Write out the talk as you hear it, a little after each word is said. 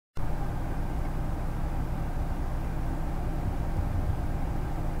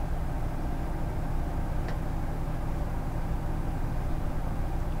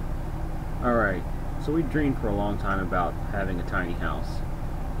Alright, so we dreamed for a long time about having a tiny house,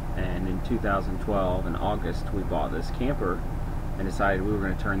 and in 2012, in August, we bought this camper and decided we were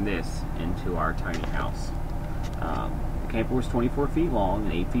going to turn this into our tiny house. The camper was 24 feet long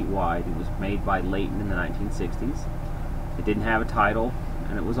and 8 feet wide. It was made by Leighton in the 1960s. It didn't have a title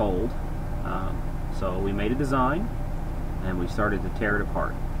and it was old, so we made a design and we started to tear it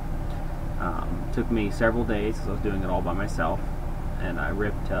apart. It took me several days because I was doing it all by myself, and I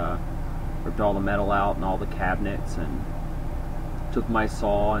ripped all the metal out and all the cabinets, and took my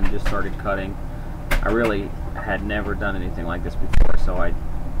saw and just started cutting. I really had never done anything like this before, so I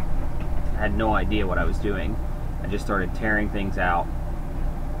had no idea what I was doing. I just started tearing things out,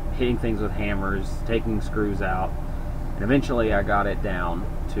 hitting things with hammers, taking screws out, and eventually I got it down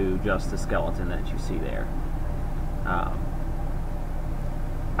to just the skeleton that you see there.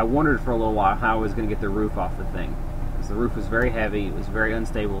 I wondered for a little while how I was going to get the roof off the thing, because the roof was very heavy, it was very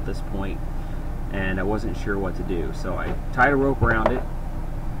unstable at this point, and I wasn't sure what to do. So I tied a rope around it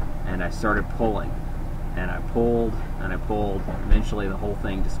and I started pulling, and I pulled and I pulled. Eventually the whole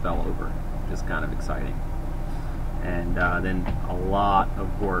thing just fell over. Just kind of exciting. And then a lot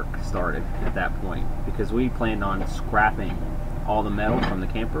of work started at that point, because we planned on scrapping all the metal from the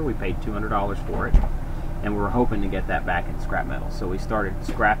camper. We paid $200 for it, and we were hoping to get that back in scrap metal. So we started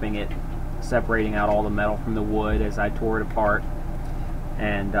scrapping it, separating out all the metal from the wood as I tore it apart.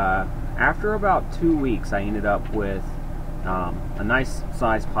 And after about 2 weeks, I ended up with a nice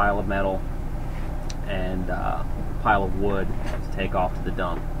sized pile of metal and a pile of wood to take off to the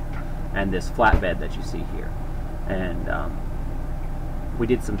dump, and this flatbed that you see here. And we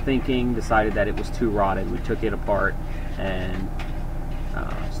did some thinking, decided that it was too rotted. We took it apart and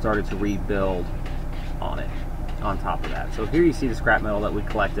started to rebuild on it, on top of that. So here you see the scrap metal that we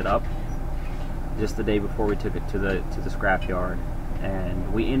collected up just the day before we took it to the scrap yard,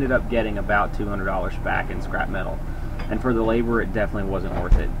 and we ended up getting about $200 back in scrap metal. And for the labor, it definitely wasn't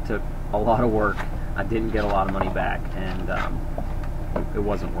worth it. It took a lot of work. I didn't get a lot of money back, and it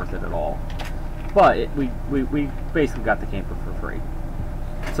wasn't worth it at all. But we basically got the camper for free.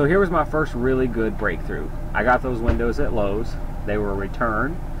 So here was my first really good breakthrough. I got those windows at Lowe's. They were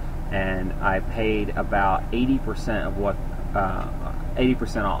returned, and I paid about 80% of what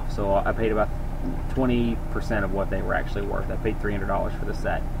 80% off. So I paid about 20% of what they were actually worth. I paid $300 for the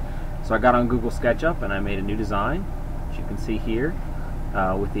set. So I got on Google SketchUp and I made a new design, as you can see here,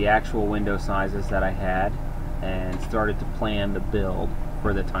 with the actual window sizes that I had, and started to plan the build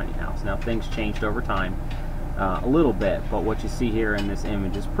for the tiny house. Now things changed over time a little bit, but what you see here in this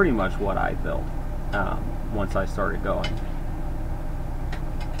image is pretty much what I built once I started going.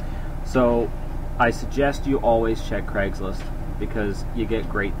 So I suggest you always check Craigslist, because you get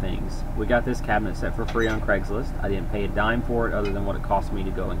great things. We got this cabinet set for free on Craigslist. I didn't pay a dime for it other than what it cost me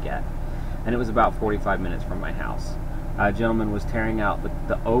to go and get. And it was about 45 minutes from my house. A gentleman was tearing out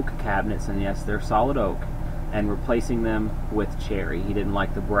the oak cabinets, and yes, they're solid oak, and replacing them with cherry. He didn't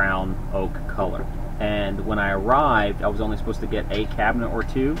like the brown oak color. And when I arrived, I was only supposed to get a cabinet or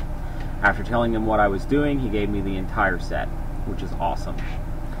two. After telling him what I was doing, he gave me the entire set, which is awesome.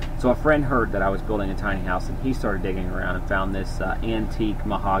 So a friend heard that I was building a tiny house, and he started digging around and found this antique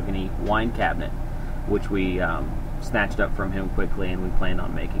mahogany wine cabinet, which we snatched up from him quickly, and we planned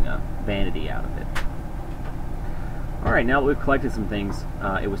on making a vanity out of it. Alright, now that we've collected some things,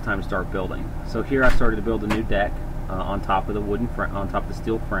 it was time to start building. So here I started to build a new deck on top of the on top of the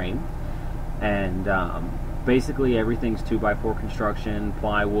steel frame, and basically everything's 2x4 construction,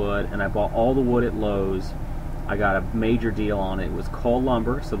 plywood, and I bought all the wood at Lowe's. I got a major deal on it. It was cold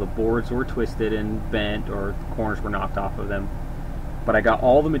lumber, so the boards were twisted and bent, or the corners were knocked off of them. But I got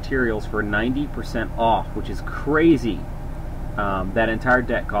all the materials for 90% off, which is crazy. That entire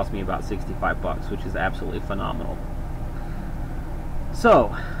deck cost me about 65 bucks, which is absolutely phenomenal.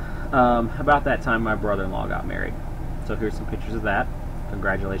 So, about that time, my brother-in-law got married. So here's some pictures of that.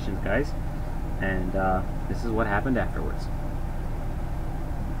 Congratulations, guys. And this is what happened afterwards.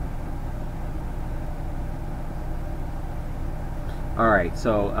 Alright,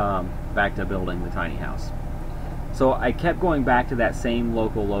 so back to building the tiny house. So I kept going back to that same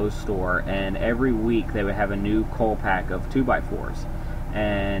local Lowe's store, and every week they would have a new coal pack of 2x4s.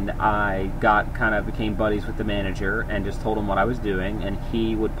 And I became buddies with the manager and just told him what I was doing, and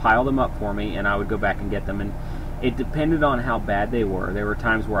he would pile them up for me, and I would go back and get them. And it depended on how bad they were. There were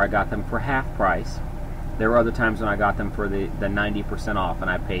times where I got them for half price. There were other times when I got them for the 90% off,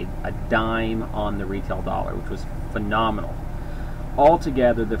 and I paid a dime on the retail dollar, which was phenomenal.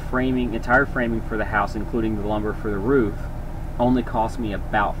 Altogether, the entire framing for the house, including the lumber for the roof, only cost me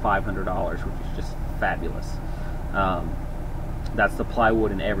about $500, which is just fabulous. That's the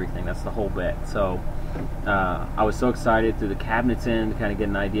plywood and everything. That's the whole bit. So I was so excited, threw the cabinets in to kind of get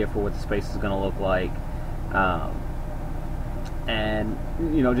an idea for what the space is going to look like, and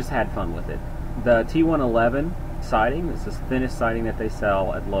you know, just had fun with it. The T111 siding, it's the thinnest siding that they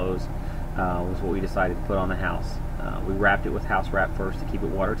sell at Lowe's, was what we decided to put on the house. We wrapped it with house wrap first to keep it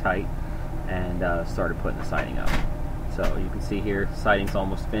watertight, and started putting the siding up. So you can see here, siding's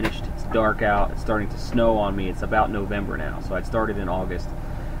almost finished. It's dark out. It's starting to snow on me. It's about November now. So I'd started in August,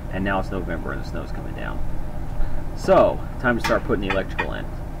 and now it's November, and the snow's coming down. So time to start putting the electrical in.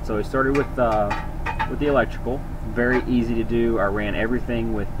 So we started with the electrical. Very easy to do. I ran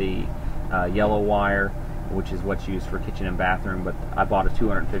everything with the yellow wire, which is what's used for kitchen and bathroom. But I bought a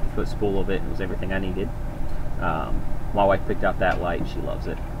 250-foot spool of it, and it was everything I needed. My wife picked out that light. She loves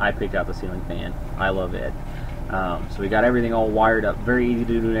it. I picked out the ceiling fan. I love it. So we got everything all wired up. Very easy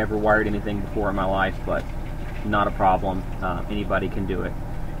to do. Never wired anything before in my life, but not a problem. Anybody can do it.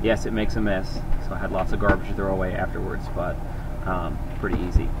 Yes, it makes a mess, so I had lots of garbage to throw away afterwards, but pretty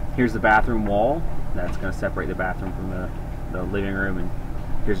easy. Here's the bathroom wall. That's going to separate the bathroom from the living room, and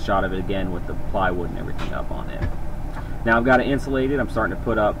here's a shot of it again with the plywood and everything up on it. Now I've got it insulated. I'm starting to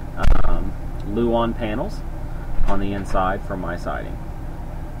put up Luan panels on the inside for my siding.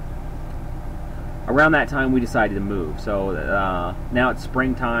 Around that time we decided to move. So now it's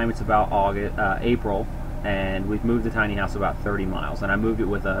springtime. It's about April, and we've moved the tiny house about 30 miles. And I moved it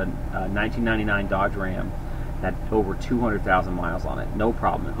with a 1999 Dodge Ram that had over 200,000 miles on it. No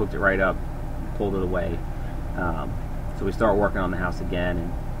problem. I hooked it right up, pulled it away. So we start working on the house again.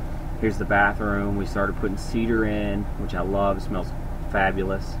 And here's the bathroom. We started putting cedar in, which I love. It smells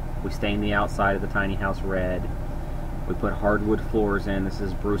fabulous. We stained the outside of the tiny house red. We put hardwood floors in. This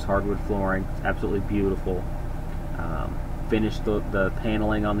is Bruce hardwood flooring. It's absolutely beautiful. Finished the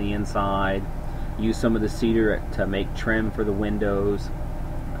paneling on the inside. Used some of the cedar to make trim for the windows.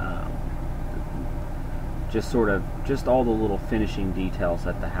 Just all the little finishing details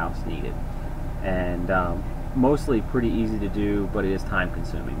that the house needed. And mostly pretty easy to do, but it is time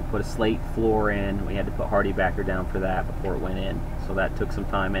consuming. We put a slate floor in. We had to put hardy backer down for that before it went in. So that took some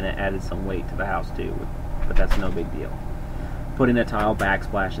time, and it added some weight to the house too. But that's no big deal. Put in a tile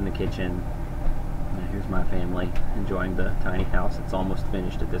backsplash in the kitchen. And here's my family enjoying the tiny house. It's almost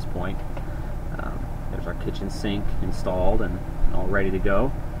finished at this point. There's our kitchen sink installed and all ready to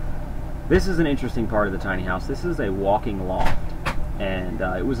go. This is an interesting part of the tiny house. This is a walking loft, and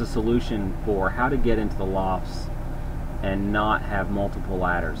it was a solution for how to get into the lofts and not have multiple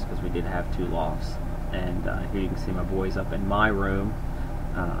ladders, because we did have 2 lofts. And here you can see my boys up in my room.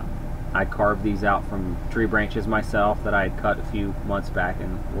 I carved these out from tree branches myself that I had cut a few months back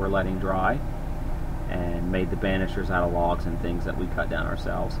and were letting dry, and made the banisters out of logs and things that we cut down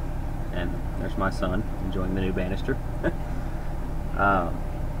ourselves. And there's my son enjoying the new banister.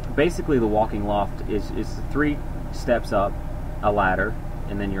 Basically the walking loft is 3 steps up a ladder,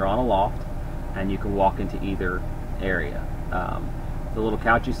 and then you're on a loft, and you can walk into either area. The little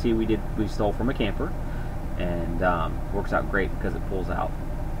couch you see we stole from a camper, and works out great because it pulls out.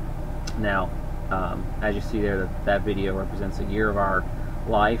 Now, as you see there, that video represents a year of our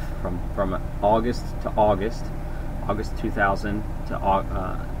life from August to August 2000 to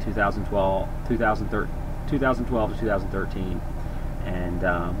 2012 to 2013, and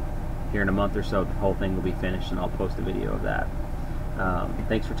here in a month or so the whole thing will be finished, and I'll post a video of that.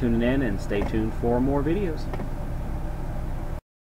 Thanks for tuning in, and stay tuned for more videos.